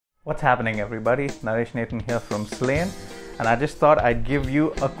What's happening, everybody? Naresh Nathan here from Slain, and I just thought I'd give you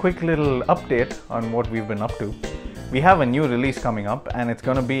a quick little update on what we've been up to. We have a new release coming up, and it's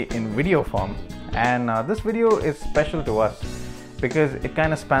going to be in video form. And this video is special to us because it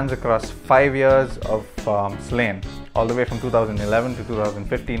kind of spans across 5 years of Slain, all the way from 2011 to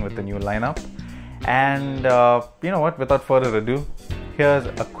 2015 with the new lineup. And you know what? Without further ado, here's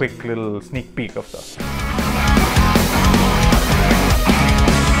a quick little sneak peek of stuff.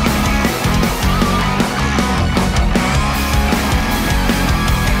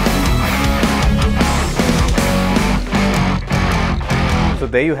 So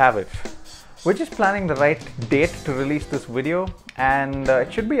there you have it. We're just planning the right date to release this video, and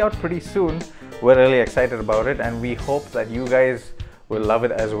it should be out pretty soon. We're really excited about it, and we hope that you guys will love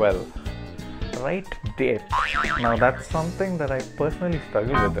it as well. Right date. Now that's something that I personally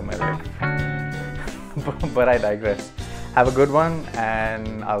struggle with in my life. But I digress. Have a good one,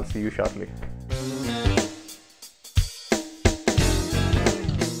 and I'll see you shortly.